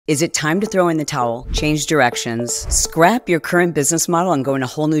Is it time to throw in the towel, change directions, scrap your current business model and go in a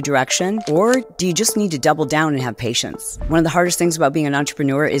whole new direction? Or do you just need to double down and have patience? One of the hardest things about being an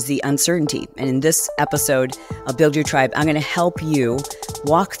entrepreneur is the uncertainty. And in this episode of Build Your Tribe, I'm going to help you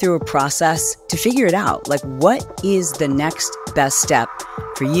walk through a process to figure it out. Like, what is the next best step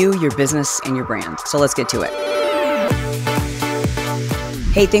for you, your business, and your brand? So let's get to it.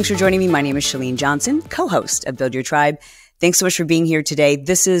 Hey, thanks for joining me. My name is Chalene Johnson, co-host of Build Your Tribe. Thanks so much for being here today.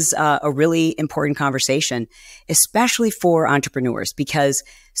 This is a really important conversation, especially for entrepreneurs, because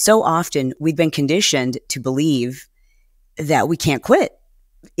so often we've been conditioned to believe that we can't quit.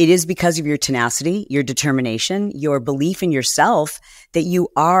 It is because of your tenacity, your determination, your belief in yourself that you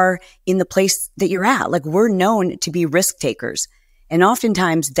are in the place that you're at. Like, we're known to be risk takers. And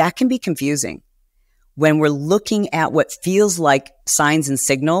oftentimes that can be confusing when we're looking at what feels like signs and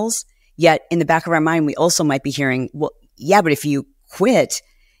signals, yet in the back of our mind, we also might be hearing, well, yeah, but if you quit,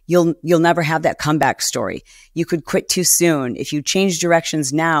 you'll never have that comeback story. You could quit too soon. If you change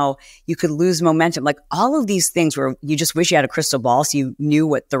directions now, you could lose momentum. Like, all of these things where you just wish you had a crystal ball so you knew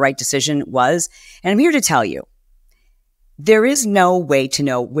what the right decision was. And I'm here to tell you, there is no way to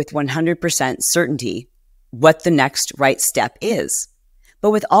know with 100% certainty what the next right step is.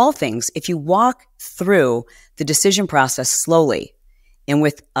 But with all things, if you walk through the decision process slowly, and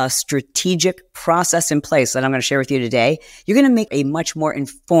with a strategic process in place that I'm going to share with you today, you're going to make a much more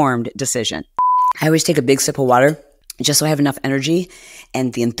informed decision. I always take a big sip of water just so I have enough energy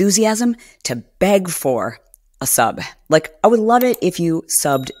and the enthusiasm to beg for a sub. Like, I would love it if you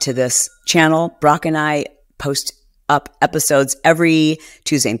subbed to this channel. Brock and I post up episodes every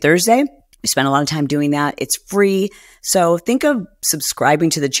Tuesday and Thursday. We spend a lot of time doing that. It's free. So think of subscribing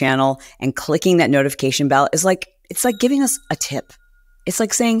to the channel and clicking that notification bell is like, it's like giving us a tip. It's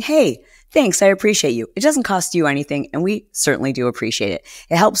like saying, hey, thanks, I appreciate you. It doesn't cost you anything, and we certainly do appreciate it.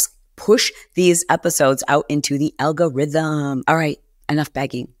 It helps push these episodes out into the algorithm. All right, enough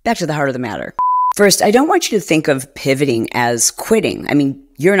begging. Back to the heart of the matter. First, I don't want you to think of pivoting as quitting. I mean,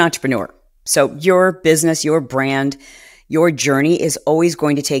 you're an entrepreneur. So your business, your brand, your journey is always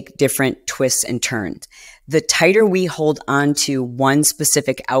going to take different twists and turns. The tighter we hold on to one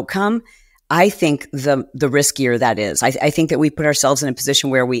specific outcome, I think the riskier that is. I think that we put ourselves in a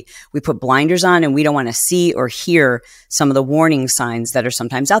position where we put blinders on and we don't want to see or hear some of the warning signs that are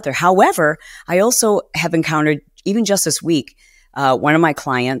sometimes out there. However, I also have encountered, even just this week, one of my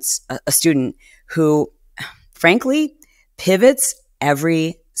clients, a student who frankly pivots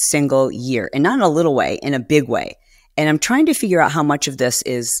every single year, and not in a little way, in a big way. And I'm trying to figure out how much of this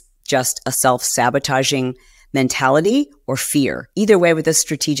is just a self-sabotaging mentality or fear. Either way, with this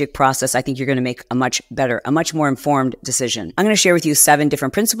strategic process, I think you're going to make a much better, a much more informed decision. I'm going to share with you 7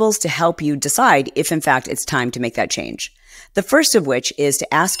 different principles to help you decide if, in fact, it's time to make that change. The first of which is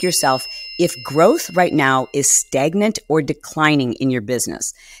to ask yourself if growth right now is stagnant or declining in your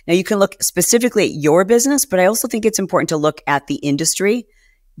business. Now, you can look specifically at your business, but I also think it's important to look at the industry,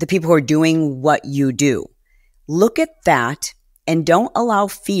 the people who are doing what you do. Look at that and don't allow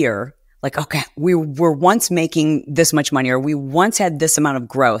fear. Like, okay, we were once making this much money, or we once had this amount of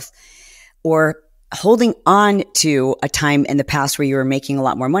growth, or holding on to a time in the past where you were making a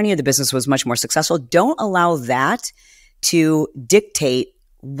lot more money or the business was much more successful. Don't allow that to dictate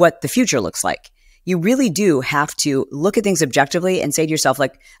what the future looks like. You really do have to look at things objectively and say to yourself,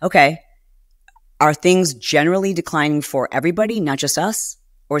 like, okay, are things generally declining for everybody, not just us?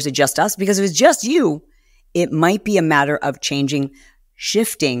 Or is it just us? Because if it's just you, it might be a matter of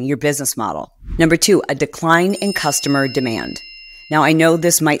shifting your business model. Number 2, a decline in customer demand. Now, I know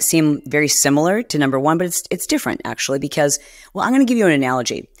this might seem very similar to number 1, but it's different actually, because, well, I'm going to give you an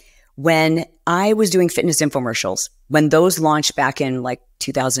analogy. When I was doing fitness infomercials, when those launched back in like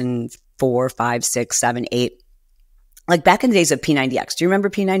 2004, 5, 6, 7, 8, like back in the days of P90X. Do you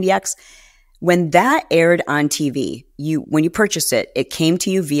remember P90X? When that aired on TV, when you purchased it, it came to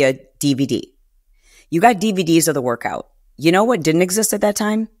you via DVD. You got DVDs of the workout. You know what didn't exist at that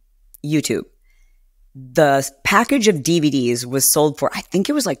time? YouTube. The package of DVDs was sold for, I think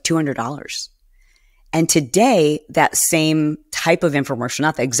it was like $200. And today, that same type of infomercial,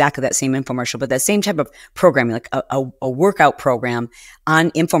 not exactly that same infomercial, but that same type of programming, like a workout program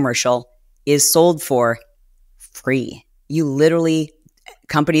on infomercial, is sold for free. You literally,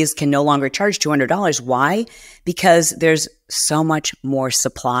 companies can no longer charge $200. Why? Because there's so much more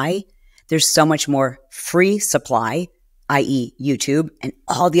supply. There's so much more free supply, i.e. YouTube and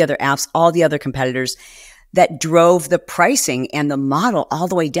all the other apps, all the other competitors that drove the pricing and the model all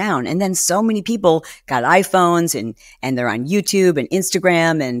the way down. And then so many people got iPhones and they're on YouTube and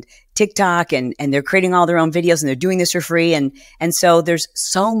Instagram and TikTok and they're creating all their own videos and they're doing this for free. And so there's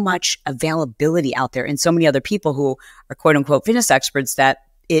so much availability out there and so many other people who are quote unquote fitness experts that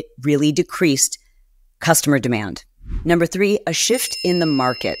it really decreased customer demand. Number 3, a shift in the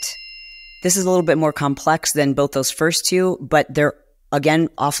market. This is a little bit more complex than both those first two, but they're, again,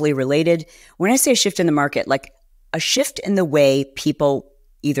 awfully related. When I say a shift in the market, like a shift in the way people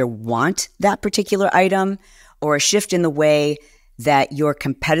either want that particular item or a shift in the way that your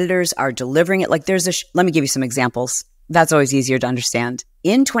competitors are delivering it. Like let me give you some examples. That's always easier to understand.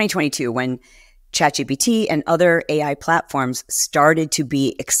 In 2022, when ChatGPT and other AI platforms started to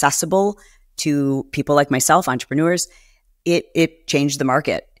be accessible to people like myself, entrepreneurs, it changed the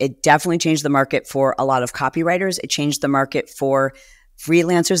market. It definitely changed the market for a lot of copywriters. It changed the market for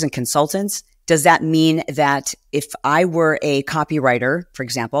freelancers and consultants. Does that mean that if I were a copywriter, for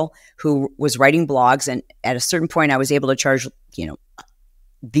example, who was writing blogs and at a certain point I was able to charge,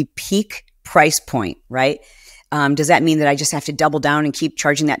 the peak price point, right? Does that mean that I just have to double down and keep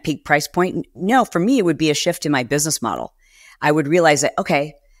charging that peak price point? No, for me, it would be a shift in my business model. I would realize that,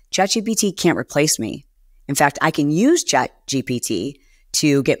 okay, ChatGPT can't replace me. In fact, I can use ChatGPT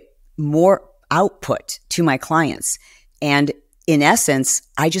to get more output to my clients. And in essence,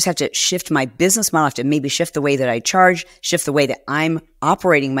 I just have to shift my business model. I have to maybe shift the way that I charge, shift the way that I'm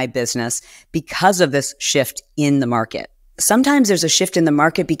operating my business because of this shift in the market. Sometimes there's a shift in the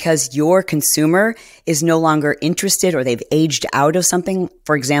market because your consumer is no longer interested or they've aged out of something.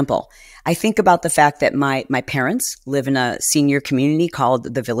 For example, I think about the fact that my parents live in a senior community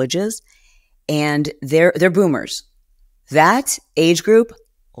called The Villages, and they're boomers. That age group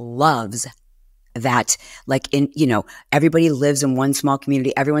loves that. Like everybody lives in one small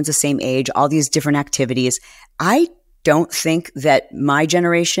community. Everyone's the same age, all these different activities. I don't think that my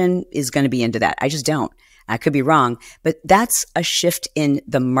generation is going to be into that. I just don't. I could be wrong, but that's a shift in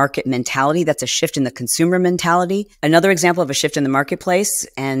the market mentality. That's a shift in the consumer mentality. Another example of a shift in the marketplace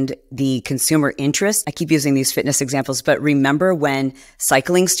and the consumer interest. I keep using these fitness examples, but remember when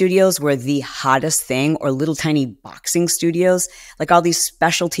cycling studios were the hottest thing, or little tiny boxing studios, like all these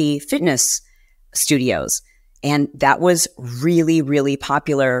specialty fitness studios. And that was really, really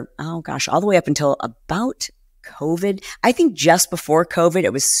popular. Oh gosh, all the way up until about COVID. I think just before COVID,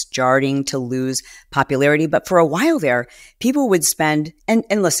 it was starting to lose popularity. But for a while there, people would spend, and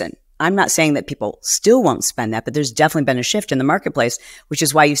listen, I'm not saying that people still won't spend that, but there's definitely been a shift in the marketplace, which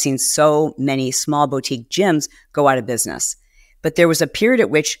is why you've seen so many small boutique gyms go out of business. But there was a period at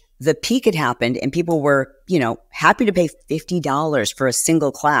which the peak had happened and people were, happy to pay $50 for a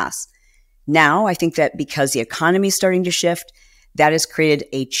single class. Now, I think that because the economy is starting to shift, that has created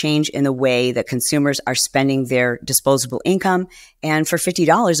a change in the way that consumers are spending their disposable income. And for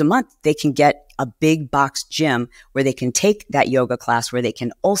 $50 a month, they can get a big box gym where they can take that yoga class, where they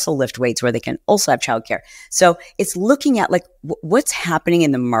can also lift weights, where they can also have childcare. So it's looking at like what's happening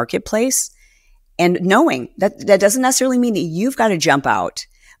in the marketplace and knowing that doesn't necessarily mean that you've got to jump out,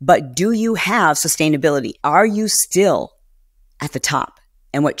 but do you have sustainability? Are you still at the top?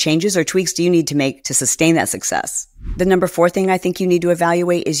 And what changes or tweaks do you need to make to sustain that success? The number 4 thing I think you need to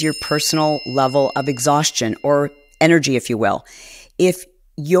evaluate is your personal level of exhaustion or energy, if you will. If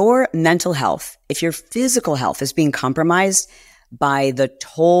your mental health, if your physical health is being compromised by the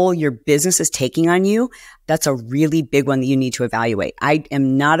toll your business is taking on you, that's a really big one that you need to evaluate. I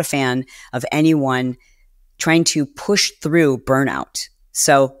am not a fan of anyone trying to push through burnout.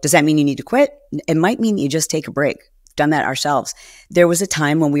 So does that mean you need to quit? It might mean you just take a break. Done that ourselves. There was a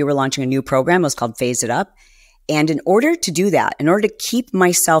time when we were launching a new program. It was called Phase It Up. And in order to do that, in order to keep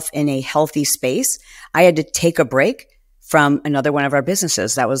myself in a healthy space, I had to take a break from another one of our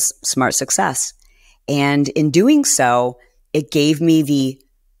businesses. That was Smart Success. And in doing so, it gave me the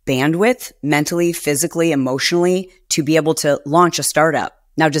bandwidth mentally, physically, emotionally to be able to launch a startup.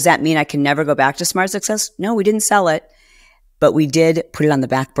 Now, does that mean I can never go back to Smart Success? No, we didn't sell it, but we did put it on the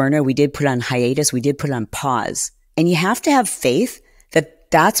back burner. We did put it on hiatus. We did put it on pause. And you have to have faith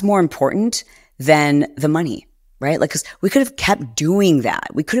that that's more important than the money, right? Like, because we could have kept doing that.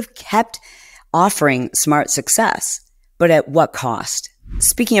 We could have kept offering Smart Success, but at what cost?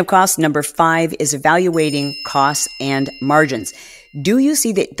 Speaking of cost, number 5 is evaluating costs and margins. Do you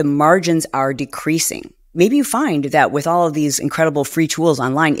see that the margins are decreasing? Maybe you find that with all of these incredible free tools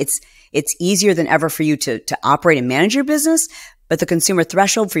online, it's easier than ever for you to operate and manage your business, but the consumer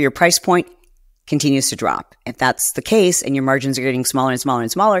threshold for your price point continues to drop. If that's the case and your margins are getting smaller and smaller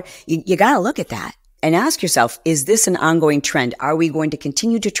and smaller, you got to look at that and ask yourself, is this an ongoing trend? Are we going to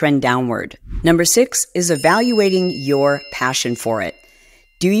continue to trend downward? Number 6 is evaluating your passion for it.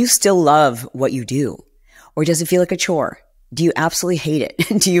 Do you still love what you do? Or does it feel like a chore? Do you absolutely hate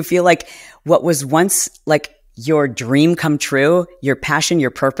it? Do you feel like what was once like your dream come true, your passion,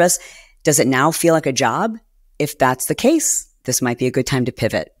 your purpose, does it now feel like a job? If that's the case, this might be a good time to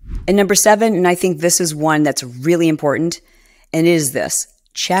pivot. And number 7, and I think this is one that's really important, and it is this: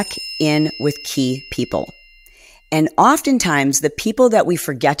 check in with key people. And oftentimes the people that we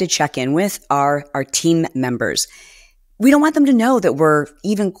forget to check in with are our team members. We don't want them to know that we're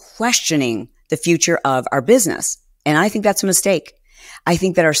even questioning the future of our business. And I think that's a mistake. I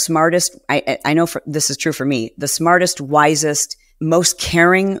think that our smartest, I know this is true for me, the smartest, wisest, most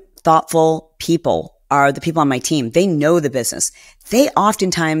caring, thoughtful people are the people on my team. They know the business. They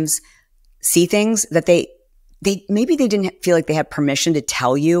oftentimes see things that maybe they didn't feel like they had permission to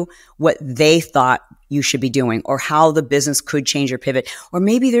tell you what they thought you should be doing or how the business could change or pivot. Or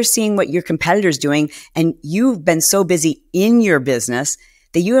maybe they're seeing what your competitor's doing and you've been so busy in your business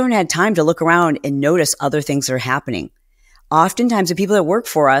that you haven't had time to look around and notice other things that are happening. Oftentimes the people that work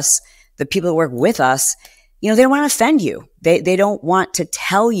for us, the people that work with us, they don't want to offend you. They don't want to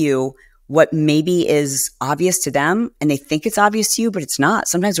tell you what maybe is obvious to them and they think it's obvious to you, but it's not.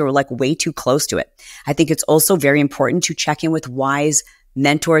 Sometimes we're like way too close to it. I think it's also very important to check in with wise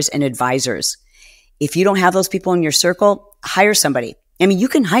mentors and advisors. If you don't have those people in your circle, hire somebody. I mean, you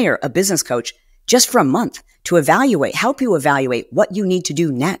can hire a business coach just for a month to help you evaluate what you need to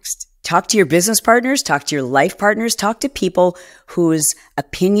do next. Talk to your business partners, talk to your life partners, talk to people whose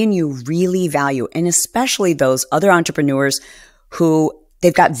opinion you really value, and especially those other entrepreneurs who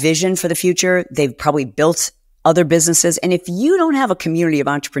they've got vision for the future. They've probably built other businesses. And if you don't have a community of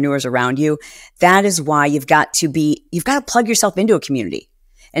entrepreneurs around you, that is why you've got to plug yourself into a community.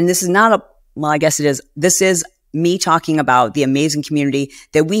 And this is not I guess it is. This is me talking about the amazing community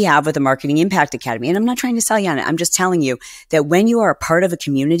that we have with the Marketing Impact Academy. And I'm not trying to sell you on it. I'm just telling you that when you are a part of a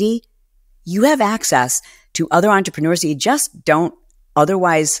community, you have access to other entrepreneurs that you just don't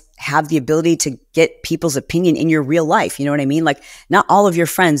otherwise have the ability to get people's opinion in your real life. You know what I mean? Like, not all of your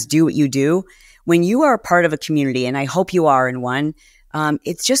friends do what you do. When you are a part of a community, and I hope you are in one,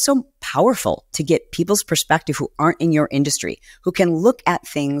 it's just so powerful to get people's perspective who aren't in your industry, who can look at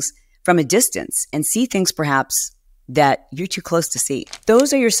things from a distance and see things perhaps that you're too close to see.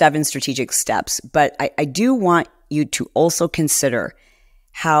 Those are your 7 strategic steps. But I do want you to also consider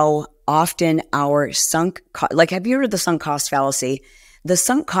how often our have you heard of the sunk cost fallacy? The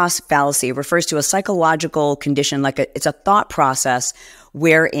sunk cost fallacy refers to a psychological condition, it's a thought process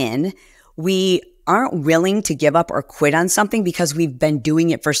wherein we aren't willing to give up or quit on something because we've been doing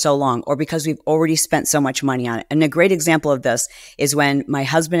it for so long or because we've already spent so much money on it. And a great example of this is when my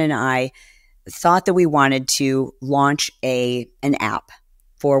husband and I thought that we wanted to launch an app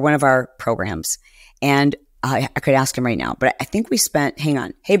for one of our programs. And I could ask him right now, but I think we spent, hang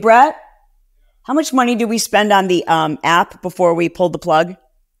on. Hey, Brett, how much money did we spend on the app before we pulled the plug?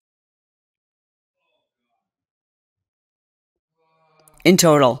 In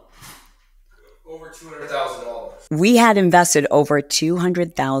total. Over $200,000. We had invested over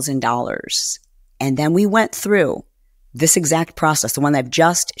 $200,000. And then we went through this exact process, the one that I've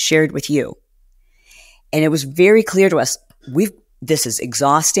just shared with you. And it was very clear to us, this is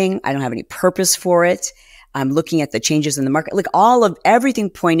exhausting. I don't have any purpose for it. I'm looking at the changes in the market. Like, everything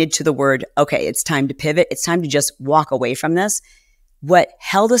pointed to the word, okay, it's time to pivot. It's time to just walk away from this. What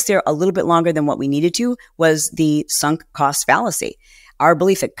held us there a little bit longer than what we needed to was the sunk cost fallacy. Our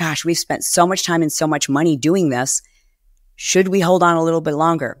belief that, gosh, we've spent so much time and so much money doing this. Should we hold on a little bit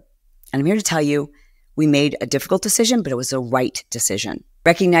longer? And I'm here to tell you, we made a difficult decision, but it was the right decision.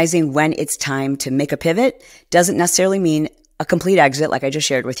 Recognizing when it's time to make a pivot doesn't necessarily mean a complete exit, like I just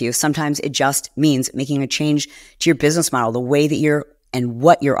shared with you. Sometimes it just means making a change to your business model, the way that and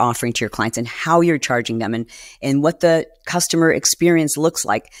what you're offering to your clients and how you're charging them and what the customer experience looks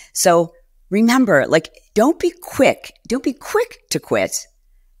like. So remember, don't be quick to quit,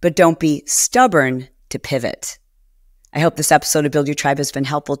 but don't be stubborn to pivot. I hope this episode of Build Your Tribe has been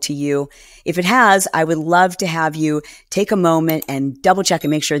helpful to you. If it has, I would love to have you take a moment and double check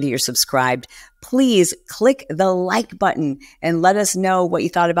and make sure that you're subscribed. Please click the like button and let us know what you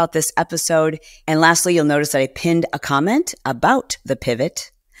thought about this episode. And lastly, you'll notice that I pinned a comment about the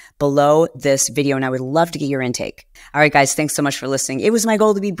pivot below this video, and I would love to get your intake. All right, guys, thanks so much for listening. It was my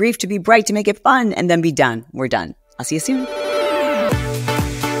goal to be brief, to be bright, to make it fun, and then be done. We're done. I'll see you soon.